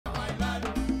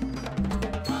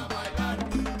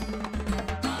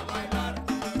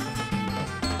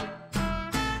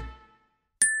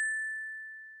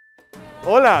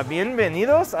Hola,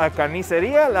 bienvenidos a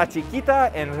Carniceria La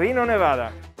Chiquita en Reno,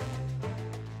 Nevada.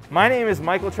 My name is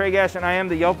Michael Tregash and I am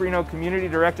the Yelp Reno Community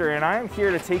Director, and I am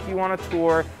here to take you on a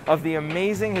tour of the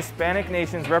amazing Hispanic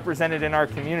nations represented in our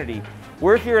community.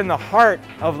 We're here in the heart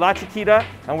of La Chiquita,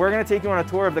 and we're going to take you on a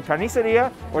tour of the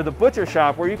Carniceria, or the butcher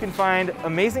shop, where you can find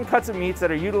amazing cuts of meats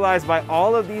that are utilized by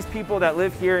all of these people that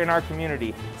live here in our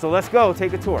community. So let's go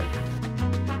take a tour.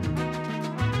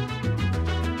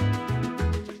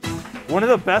 One of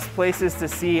the best places to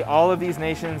see all of these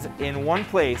nations in one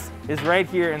place is right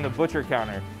here in the butcher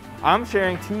counter. I'm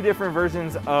sharing two different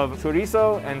versions of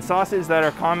chorizo and sausage that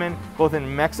are common both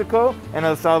in Mexico and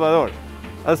El Salvador.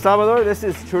 El Salvador, this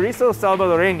is chorizo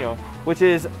salvadoreño, which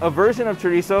is a version of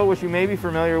chorizo which you may be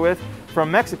familiar with from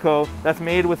Mexico that's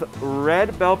made with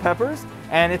red bell peppers,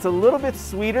 and it's a little bit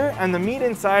sweeter, and the meat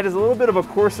inside is a little bit of a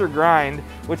coarser grind,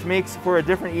 which makes for a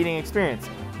different eating experience.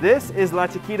 This is La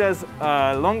Chiquita's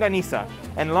longaniza,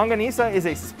 and longaniza is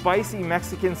a spicy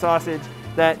Mexican sausage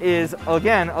that is,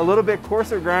 again, a little bit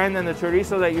coarser grind than the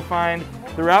chorizo that you find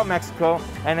throughout Mexico,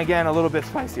 and again, a little bit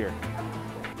spicier.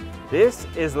 This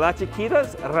is La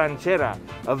Chiquita's ranchera,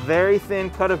 a very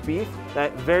thin cut of beef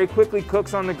that very quickly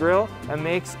cooks on the grill and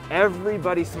makes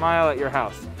everybody smile at your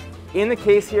house. In the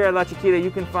case here at La Chiquita, you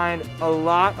can find a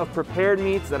lot of prepared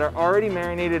meats that are already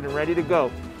marinated and ready to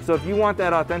go. So if you want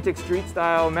that authentic street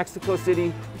style Mexico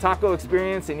City taco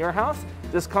experience in your house,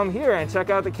 just come here and check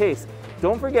out the case.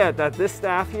 Don't forget that this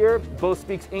staff here both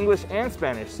speaks English and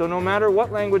Spanish, so no matter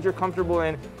what language you're comfortable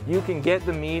in, you can get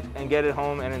the meat and get it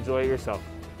home and enjoy it yourself.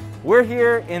 We're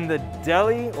here in the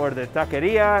Deli, or the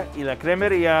taqueria y la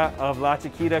cremeria of La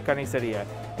Chiquita Carniceria.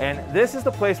 And this is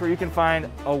the place where you can find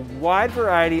a wide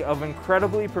variety of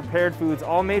incredibly prepared foods,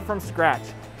 all made from scratch.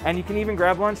 And you can even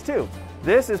grab lunch too.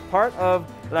 This is part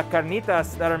of the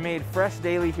carnitas that are made fresh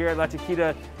daily here at La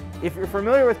Chiquita. If you're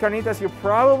familiar with carnitas, you've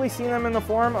probably seen them in the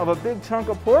form of a big chunk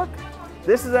of pork.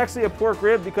 This is actually a pork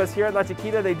rib, because here at La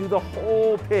Chiquita they do the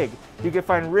whole pig. You can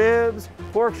find ribs,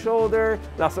 pork shoulder,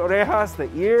 las orejas, the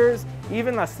ears,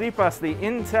 even las tripas, the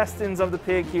intestines of the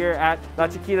pig here at La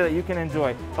Chiquita that you can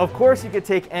enjoy. Of course, you could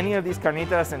take any of these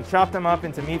carnitas and chop them up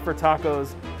into meat for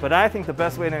tacos, but I think the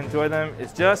best way to enjoy them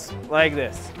is just like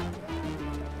this.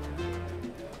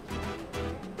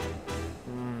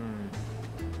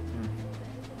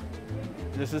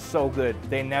 This is so good.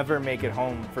 They never make it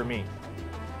home for me.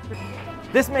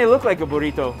 This may look like a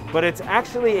burrito, but it's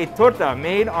actually a torta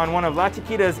made on one of La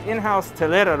Chiquita's in-house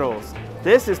telera rolls.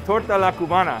 This is torta la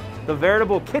cubana, the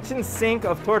veritable kitchen sink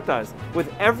of tortas,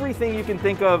 with everything you can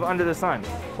think of under the sun.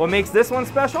 What makes this one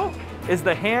special is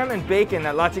the ham and bacon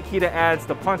that La Chiquita adds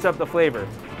to punch up the flavor.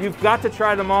 You've got to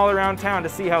try them all around town to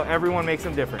see how everyone makes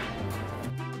them different.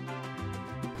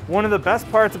 One of the best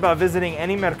parts about visiting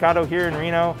any mercado here in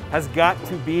Reno has got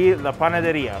to be la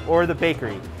panderia, or the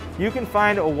bakery. You can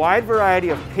find a wide variety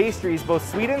of pastries, both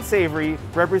sweet and savory,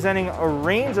 representing a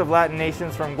range of Latin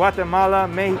nations from Guatemala,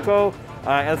 Mexico,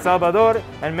 El Salvador,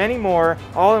 and many more,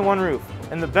 all in one roof.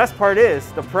 And the best part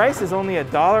is, the price is only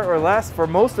 $1 or less for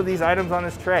most of these items on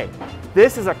this tray.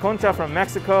 This is a concha from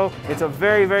Mexico. It's a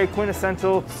very, very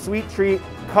quintessential sweet treat,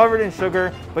 covered in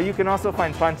sugar, but you can also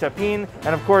find pan chapin,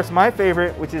 and of course my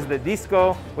favorite, which is the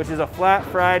disco, which is a flat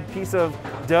fried piece of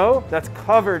dough that's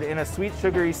covered in a sweet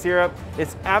sugary syrup.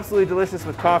 It's absolutely delicious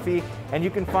with coffee, and you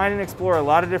can find and explore a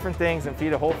lot of different things and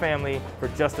feed a whole family for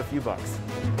just a few bucks.